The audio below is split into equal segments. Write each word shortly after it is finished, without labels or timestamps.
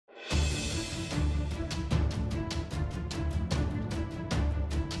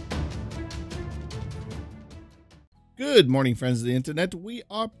Good morning, friends of the internet. We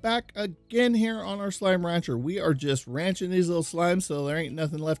are back again here on our slime rancher. We are just ranching these little slimes so there ain't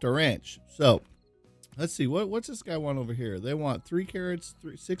nothing left to ranch. So let's see, what's this guy want over here? They want 3 carrots,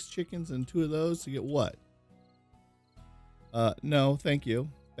 6 chickens, and 2 of those to get what? No, thank you.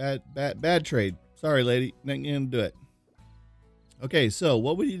 Bad trade. Sorry, lady, not gonna do it. Okay, so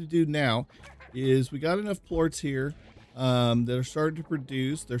what we need to do now is we got enough plorts here that are starting to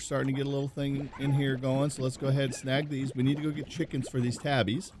produce. They're starting to get a little thing in here going, so let's go ahead and snag these. We need to go get chickens for these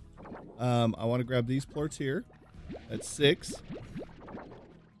tabbies. I want to grab these plorts here. That's 6.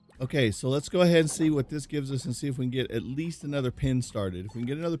 Okay, so let's go ahead and see what this gives us and see if we can get at least another pin started. If we can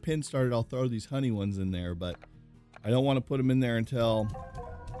get another pin started, I'll throw these honey ones in there, but I don't want to put them in there until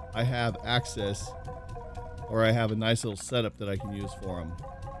I have access or I have a nice little setup that I can use for them.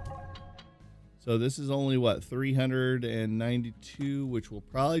 So this is only, what, 392, which will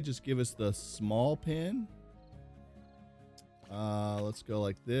probably just give us the small pin. Let's go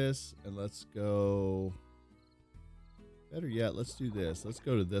like this, and let's go... Better yet, let's do this. Let's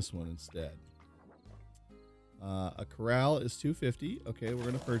go to this one instead. A corral is 250. Okay, we're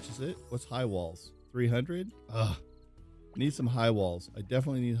going to purchase it. What's high walls? 300? Ugh. Need some high walls. I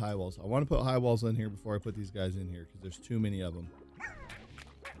definitely need high walls. I want to put high walls in here before I put these guys in here because there's too many of them.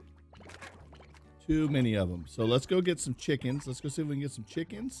 Too many of them. So let's go get some chickens. Let's go see if we can get some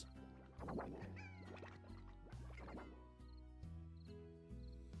chickens.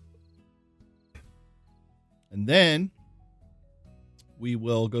 And then we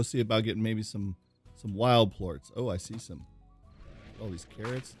will go see about getting maybe some wild plorts. Oh, I see some. Oh, these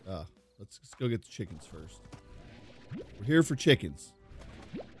carrots. Let's go get the chickens first. We're here for chickens.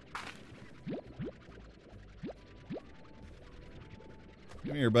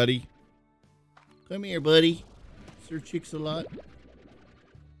 Come here, buddy. Come here, buddy. Sir chicks a lot.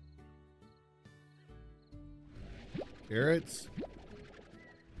 Carrots.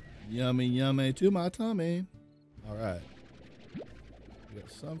 Yummy, yummy to my tummy. All right. We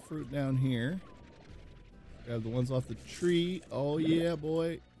got some fruit down here. Grab the ones off the tree. Oh, yeah,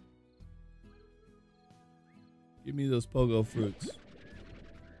 boy. Give me those pogo fruits.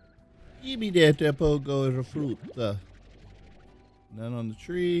 Give me that pogo fruit. None on the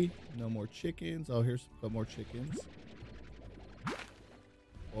tree. No more chickens. Oh, here's a couple more chickens.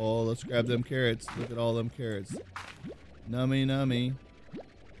 Oh, let's grab them carrots. Look at all them carrots. Nummy, nummy.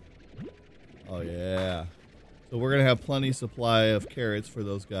 Oh, yeah. So we're going to have plenty supply of carrots for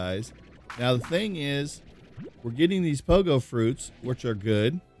those guys. Now, the thing is, we're getting these pogo fruits, which are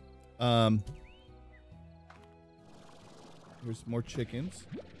good. Here's more chickens. Is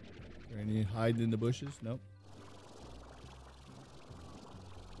there any hiding in the bushes? Nope.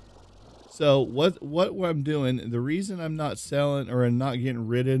 So what I'm doing, the reason I'm not selling or I'm not getting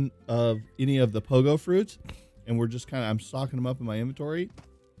rid of any of the pogo fruits, and we're just I'm stocking them up in my inventory,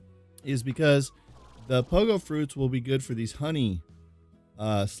 is because the pogo fruits will be good for these honey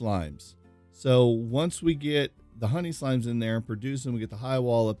slimes. So once we get the honey slimes in there and produce them, we get the high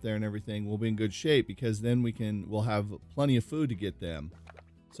wall up there and everything, we'll be in good shape because then we'll have plenty of food to get them.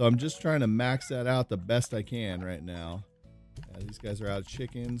 So I'm just trying to max that out the best I can right now. These guys are out of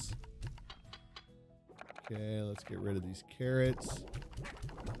chickens. Okay, let's get rid of these carrots.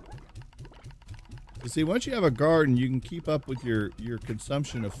 You see, once you have a garden, you can keep up with your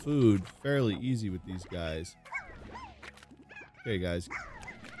consumption of food fairly easy with these guys. Okay, guys.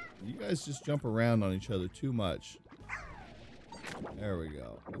 You guys just jump around on each other too much. There we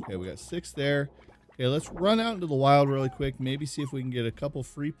go. Okay, we got 6 there. Okay, let's run out into the wild really quick. Maybe see if we can get a couple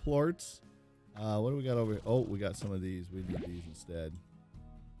free plorts. What do we got over here? Oh, we got some of these. We need these instead.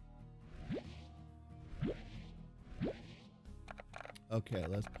 Okay,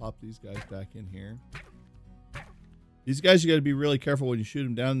 let's pop these guys back in here. These guys, you got to be really careful when you shoot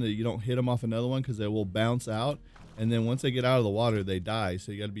them down that you don't hit them off another one because they will bounce out. And then once they get out of the water, they die.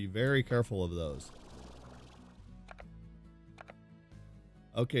 So you got to be very careful of those.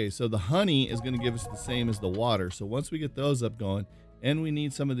 Okay, so the honey is going to give us the same as the water. So once we get those up going, and we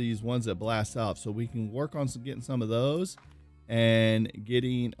need some of these ones that blast out. So we can work on getting some of those and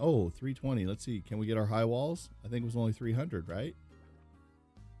getting, oh, 320. Let's see. Can we get our high walls? I think it was only 300, right?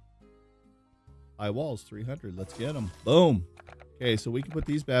 High walls, 300. Let's get them. Boom. Okay, so we can put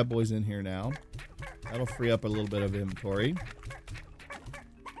these bad boys in here now. That'll free up a little bit of inventory.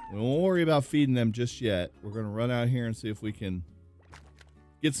 We won't worry about feeding them just yet. We're going to run out here and see if we can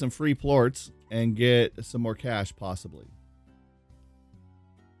get some free plorts and get some more cash, possibly.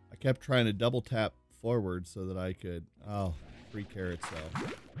 I kept trying to double tap forward so that I could... Oh, free carrots, though.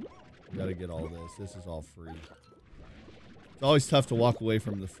 We got to get all this. This is all free. It's always tough to walk away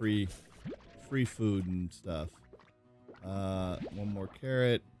from the free food and stuff. One more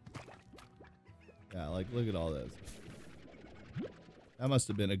carrot. Yeah, like, look at all this. That must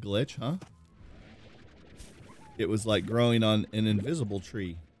have been a glitch, huh? It was like growing on an invisible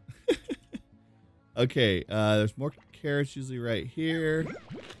tree. Okay, there's more carrots usually right here.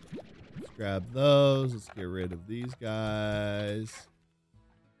 Let's grab those. Let's get rid of these guys.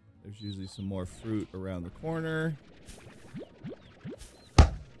 There's usually some more fruit around the corner.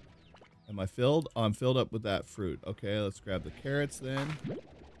 Am I filled? Oh, I'm filled up with that fruit. Okay, let's grab the carrots then.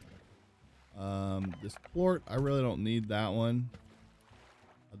 This plort, I really don't need that one.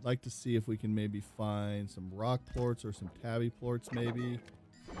 I'd like to see if we can maybe find some rock plorts or some tabby plorts maybe.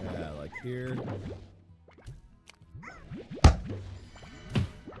 Yeah, like here.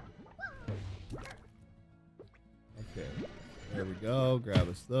 Okay, there we go. Grab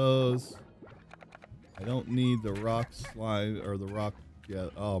us those. I don't need the rock slime or the rock. Yeah.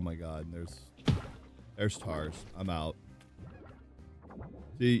 Oh my God. There's tars. I'm out.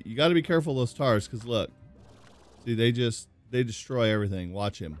 See, you got to be careful of those tars because look. See, they destroy everything.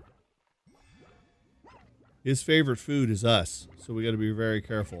 Watch him. His favorite food is us, so we got to be very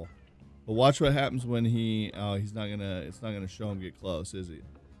careful. But watch what happens when he. Oh, he's not gonna. It's not gonna show him get close, is he?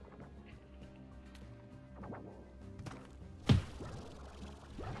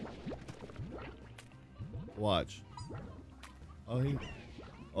 Watch. Oh, he.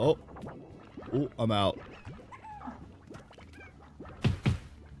 Oh. Oh, I'm out.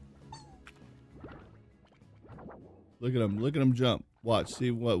 Look at him. Look at him jump. Watch.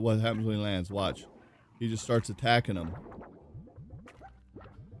 See what happens when he lands. Watch. He just starts attacking him.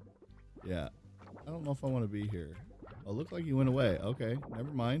 Yeah. I don't know if I want to be here. Oh, look like he went away. Okay.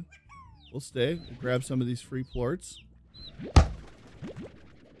 Never mind. We'll stay. We'll grab some of these free plorts.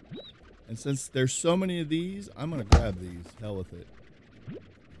 And since there's so many of these, I'm going to grab these. Hell with it.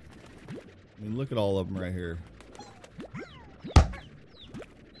 I mean, look at all of them right here.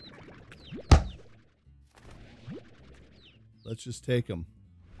 Let's just take them.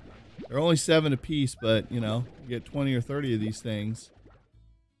 They're only 7 apiece, but, you know, you get 20 or 30 of these things.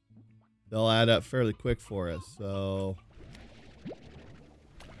 They'll add up fairly quick for us, so...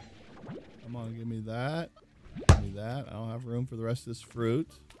 Come on, give me that. Give me that. I don't have room for the rest of this fruit,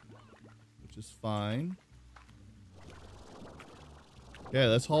 which is fine. Okay,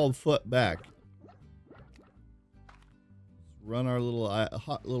 let's haul the foot back. Let's run our little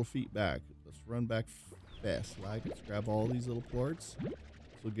hot little feet back. Let's run back fast. Like, let's grab all these little plorts.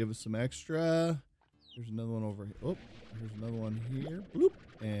 This will give us some extra. There's another one over here. Oh, there's another one here. Bloop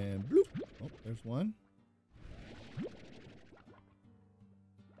and bloop. Oh, there's one.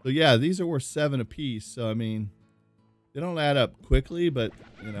 So yeah, these are worth 7 apiece. So I mean, they don't add up quickly, but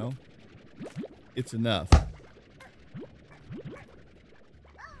you know, it's enough.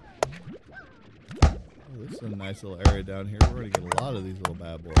 Oh, this is a nice little area down here. We're gonna get a lot of these little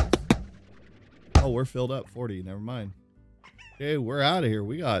bad boys. Oh, we're filled up. 40. Never mind. Okay, we're out of here.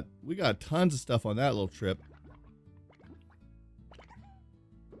 We got tons of stuff on that little trip.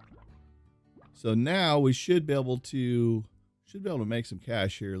 So now we should be able to make some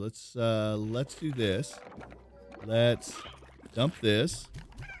cash here. Let's do this. Let's dump this.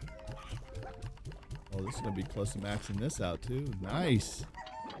 Oh, this is gonna be close to maxing this out too. Nice.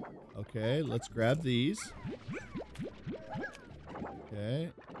 Okay, let's grab these.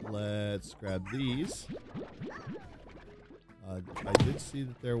 Okay, let's grab these. I did see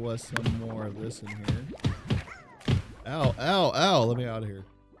that there was some more of this in here. Ow, ow, ow. Let me out of here.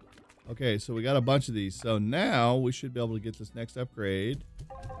 Okay, so we got a bunch of these. So now we should be able to get this next upgrade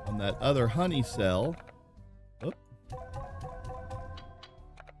on that other honey cell. Oop.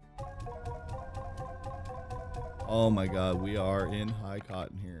 Oh my God, we are in high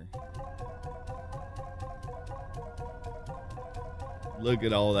cotton here. Look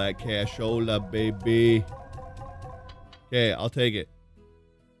at all that cashola, baby. Okay, I'll take it.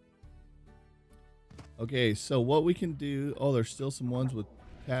 Okay, so what we can do... Oh, there's still some ones with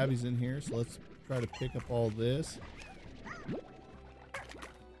tabbies in here, so let's try to pick up all this.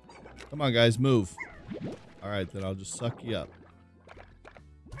 Come on, guys, move. All right, then I'll just suck you up.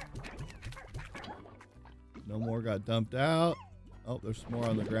 No more got dumped out. Oh, there's more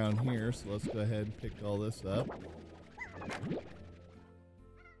on the ground here, so let's go ahead and pick all this up.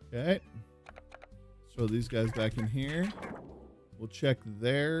 Okay. Throw these guys back in here. We'll check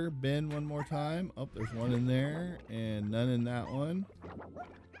their bin one more time. Oh, there's one in there and none in that one.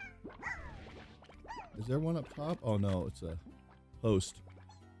 Is there one up top? Oh no, it's a host.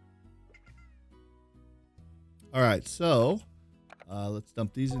 All right, so let's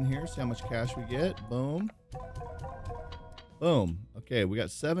dump these in here. See how much cash we get. Boom. Boom. Okay, we got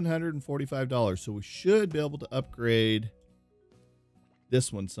 $745. So we should be able to upgrade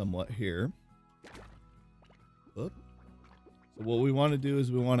this one somewhat here. Oop. So what we want to do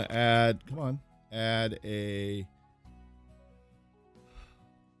is we want to add, come on, add a,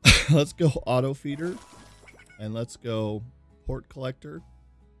 let's go auto feeder, and let's go port collector.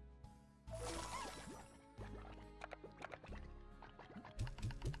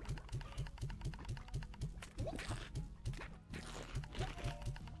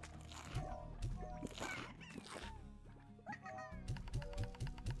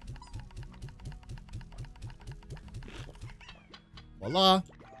 Voila.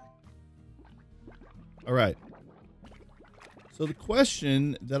 All right. So the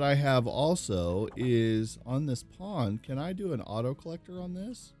question that I have also is on this pond, can I do an auto collector on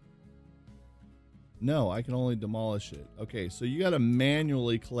this? No, I can only demolish it. Okay, so you got to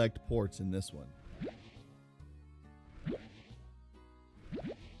manually collect ports in this one.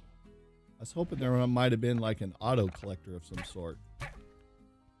 I was hoping there might have been like an auto collector of some sort.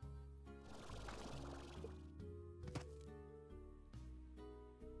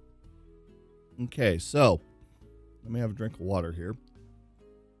 Okay, so let me have a drink of water here.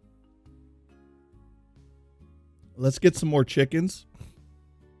 Let's get some more chickens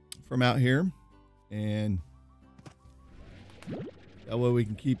from out here, and that way we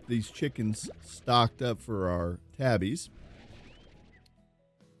can keep these chickens stocked up for our tabbies.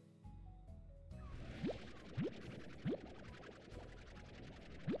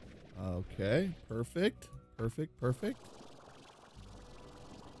 Okay, perfect, perfect, perfect.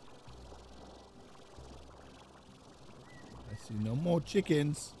 I see no more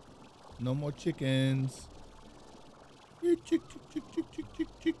chickens. No more chickens. Chick, chick, chick, chick, chick, chick,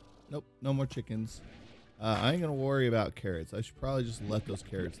 chick. Nope, no more chickens. I ain't gonna worry about carrots. I should probably just let those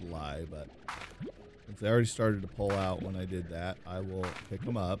carrots lie, but since they already started to pull out when I did that, I will pick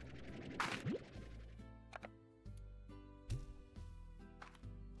them up.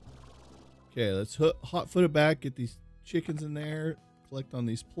 Okay, let's hot foot it back, get these chickens in there, collect on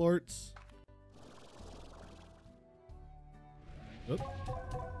these plorts. Oop.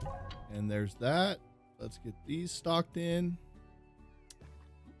 And there's that. Let's get these stocked in.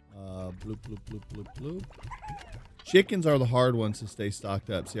 Bloop, bloop, bloop, bloop, bloop. Chickens are the hard ones to stay stocked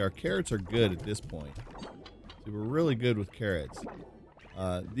up. See, our carrots are good at this point. See, we're really good with carrots.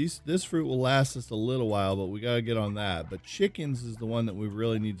 This fruit will last us a little while, but we got to get on that. But chickens is the one that we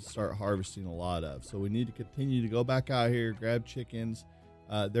really need to start harvesting a lot of. So we need to continue to go back out here, grab chickens.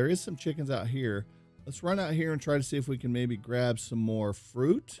 There is some chickens out here. Let's run out here and try to see if we can maybe grab some more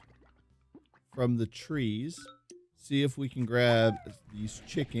fruit from the trees. See if we can grab these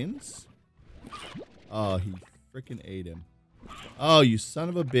chickens. Oh, he freaking ate him. Oh, you son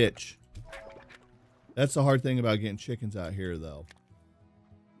of a bitch. That's the hard thing about getting chickens out here, though,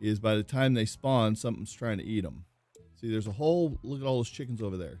 is by the time they spawn, something's trying to eat them. See, there's a whole, look at all those chickens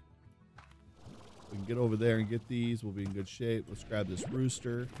over there. We can get over there and get these. We'll be in good shape. Let's grab this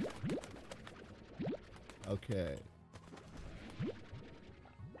rooster. Okay.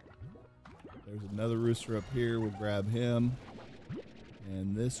 There's another rooster up here. We'll grab him.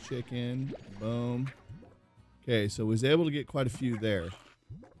 And this chicken. Boom. Okay, so we was able to get quite a few there.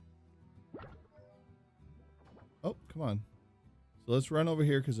 Oh, come on. So let's run over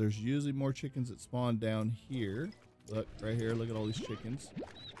here because there's usually more chickens that spawn down here. Look, right here. Look at all these chickens.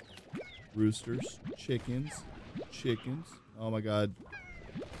 Roosters. Chickens. Chickens. Oh, my God.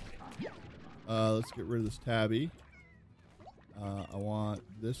 Let's get rid of this tabby. I want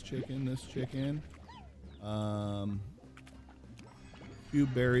this chicken, this chicken. Few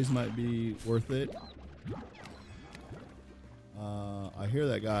berries might be worth it. I hear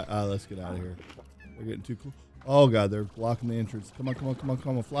that guy. Let's get out of here. They're getting too close. Oh, God, they're blocking the entrance. Come on, come on, come on,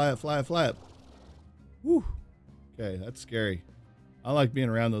 come on. Fly it, fly it, fly it. Whew. Okay, that's scary. I like being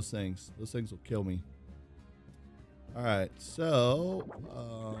around those things. Those things will kill me. All right, so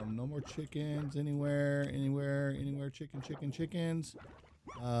no more chickens anywhere. Chickens.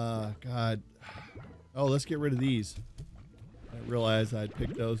 God. Oh, let's get rid of these. I didn't realize I'd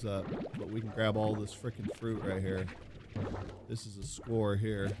picked those up, but we can grab all this freaking fruit right here. This is a score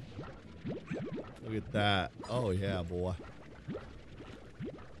here. Look at that. Oh, yeah, boy.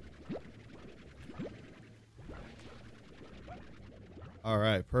 All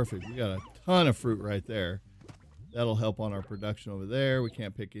right, perfect. We got a ton of fruit right there. That'll help on our production over there. We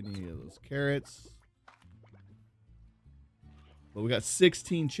can't pick any of those carrots. But we got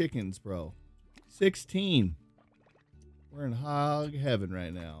 16 chickens, bro. 16. We're in hog heaven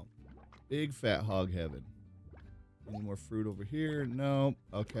right now. Big fat hog heaven. Any more fruit over here? No.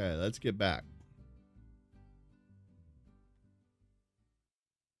 Okay, let's get back.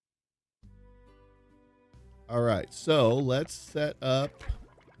 All right, so let's set up.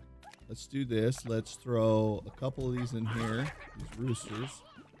 Let's do this. Let's throw a couple of these in here, these roosters.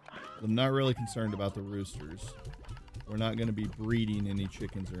 I'm not really concerned about the roosters. We're not going to be breeding any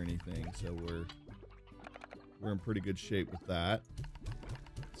chickens or anything, so we're in pretty good shape with that.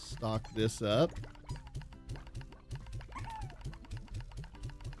 Stock this up.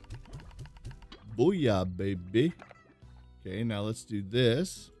 Booyah, baby. Okay, now let's do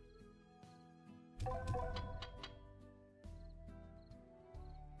this.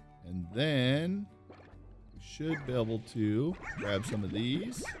 And then we should be able to grab some of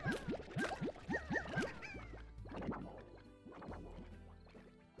these.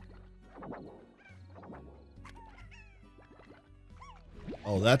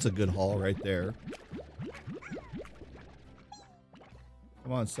 Oh, that's a good haul right there.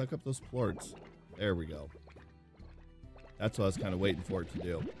 Come on, suck up those plorts. There we go. That's what I was kind of waiting for it to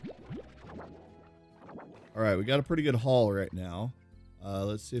do. All right, we got a pretty good haul right now.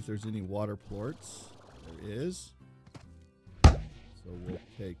 Let's see if there's any water plorts. There is. So we'll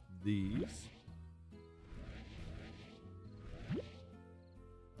take these.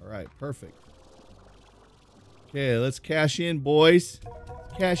 All right, perfect. Okay, let's cash in, boys.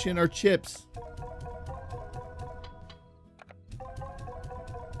 Let's cash in our chips.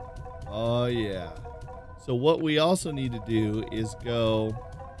 Oh, yeah. So what we also need to do is go...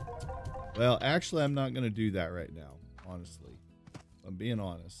 Well, actually, I'm not going to do that right now, honestly. I'm being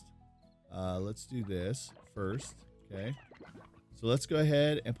honest. Let's do this first, okay? So let's go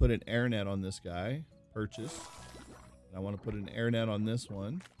ahead and put an air net on this guy. Purchase. And I want to put an air net on this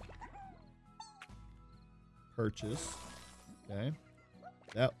one. Purchase. Okay.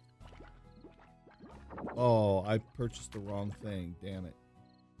 That. Oh, I purchased the wrong thing. Damn it.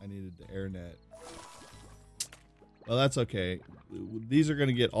 I needed the air net. Well, that's okay. These are going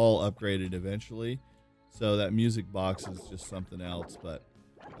to get all upgraded eventually. So that music box is just something else. But,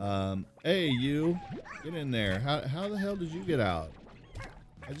 hey, you. Get in there. How the hell did you get out?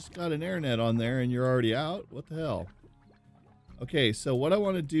 I just got an air net on there and you're already out? What the hell? Okay, so what I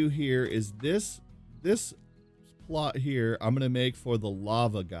want to do here is this plot here I'm going to make for the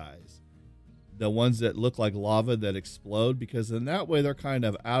lava guys. The ones that look like lava that explode, because in that way they're kind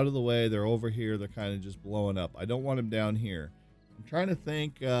of out of the way. They're over here. They're kind of just blowing up. I don't want them down here. I'm trying to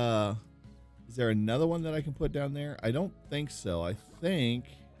think, is there another one that I can put down there? I don't think so. I think...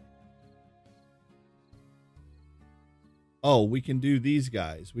 Oh, we can do these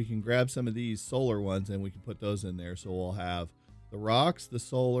guys. We can grab some of these solar ones and we can put those in there. So we'll have the rocks, the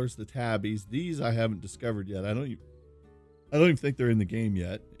solars, the tabbies. These I haven't discovered yet. I don't even think they're in the game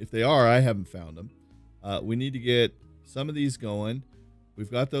yet. If they are, I haven't found them. We need to get some of these going.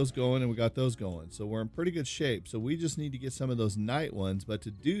 We've got those going and we got those going. So we're in pretty good shape. So we just need to get some of those night ones. But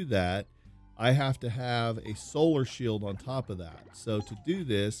to do that, I have to have a solar shield on top of that. So to do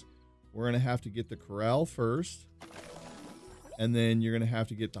this, we're going to have to get the corral first. And then you're going to have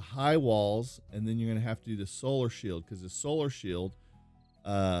to get the high walls. And then you're going to have to do the solar shield. Because the solar shield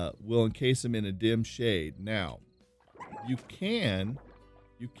will encase them in a dim shade. Now, you can,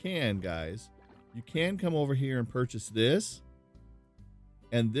 guys. You can come over here and purchase this.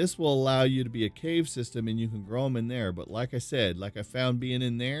 And this will allow you to be a cave system and you can grow them in there. But like I said, like I found being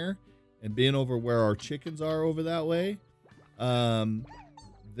in there and being over where our chickens are over that way,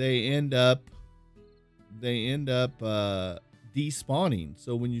 they end up despawning.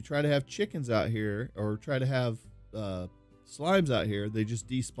 So when you try to have chickens out here or try to have slimes out here, they just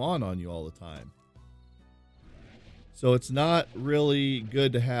despawn on you all the time. So it's not really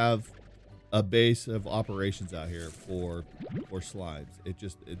good to have a base of operations out here for slimes.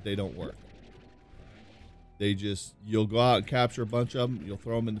 They don't work. You'll go out and capture a bunch of them, you'll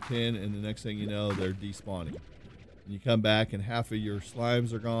throw them in the pen, and the next thing you know, they're despawning. And you come back and half of your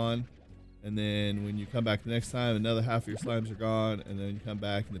slimes are gone, and then when you come back the next time, another half of your slimes are gone, and then you come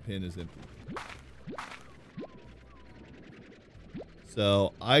back and the pen is empty.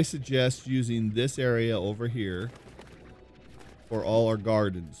 So I suggest using this area over here for all our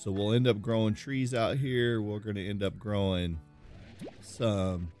gardens. So we'll end up growing trees out here. We're going to end up growing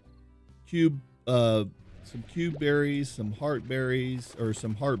some cube berries, some heart berries, or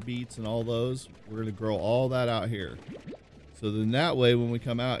some heartbeats and all those. We're going to grow all that out here. So then that way, when we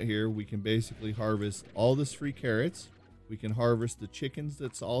come out here, we can basically harvest all this free carrots. We can harvest the chickens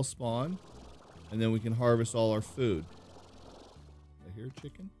that's all spawned. And then we can harvest all our food. Did I hear a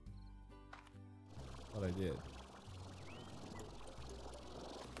chicken? Thought I did.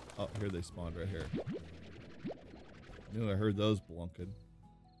 Oh, here they spawned right here. I knew I heard those blunking.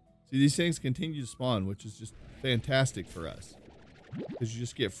 See, these things continue to spawn, which is just fantastic for us. Because you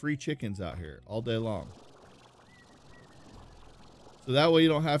just get free chickens out here all day long. So that way you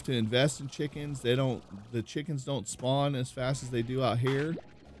don't have to invest in chickens. The chickens don't spawn as fast as they do out here,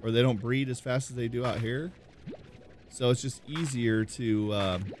 or they don't breed as fast as they do out here. So it's just easier to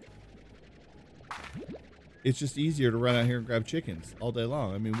run out here and grab chickens all day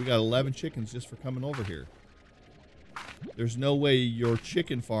long. I mean, we got 11 chickens just for coming over here. There's no way your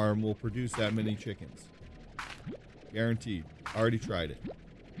chicken farm will produce that many chickens. Guaranteed. I already tried it.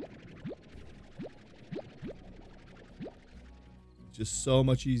 It's just so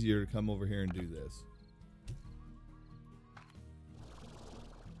much easier to come over here and do this.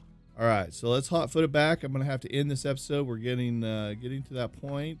 All right, so let's hot foot it back. I'm gonna have to end this episode. We're getting to that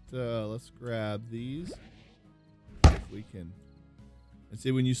point. Let's grab these. If we can. And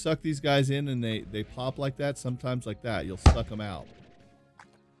see, when you suck these guys in and they pop like that, sometimes like that, you'll suck them out.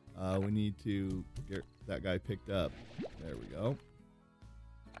 We need to get that guy picked up. There we go.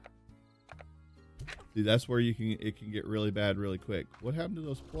 See, that's where it can get really bad really quick. What happened to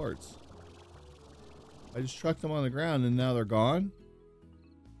those plorts? I just trucked them on the ground and now they're gone?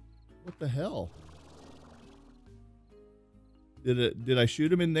 What the hell? Did I shoot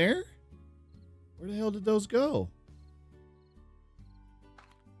them in there? Where the hell did those go?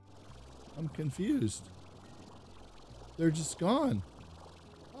 I'm confused. They're just gone.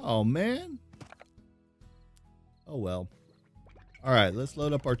 Oh, man. Oh, well. All right, let's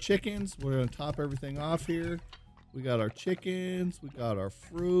load up our chickens. We're going to top everything off here. We got our chickens. We got our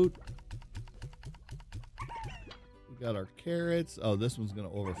fruit. We got our carrots. Oh, this one's going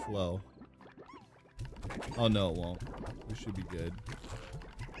to overflow. Oh, no, it won't. We should be good.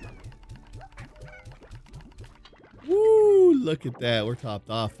 Woo! Look at that. We're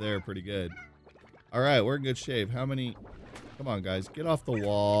topped off there pretty good. All right, we're in good shape. How many? Come on, guys. Get off the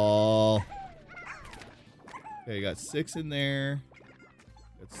wall. Okay, you got 6 in there.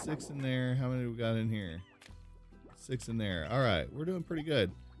 Got 6 in there. How many do we got in here? 6 in there. All right, we're doing pretty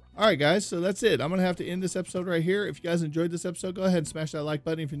good. All right, guys, so that's it. I'm going to have to end this episode right here. If you guys enjoyed this episode, go ahead and smash that like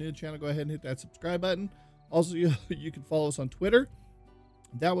button. If you're new to the channel, go ahead and hit that subscribe button. Also, you can follow us on Twitter.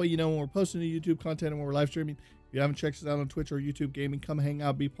 That way you know when we're posting new YouTube content and when we're live streaming. If you haven't checked us out on Twitch or YouTube Gaming, come hang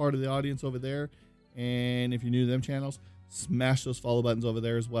out, be part of the audience over there. And if you're new to them channels, smash those follow buttons over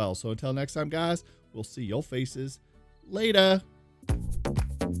there as well. So until next time, guys, we'll see your faces later.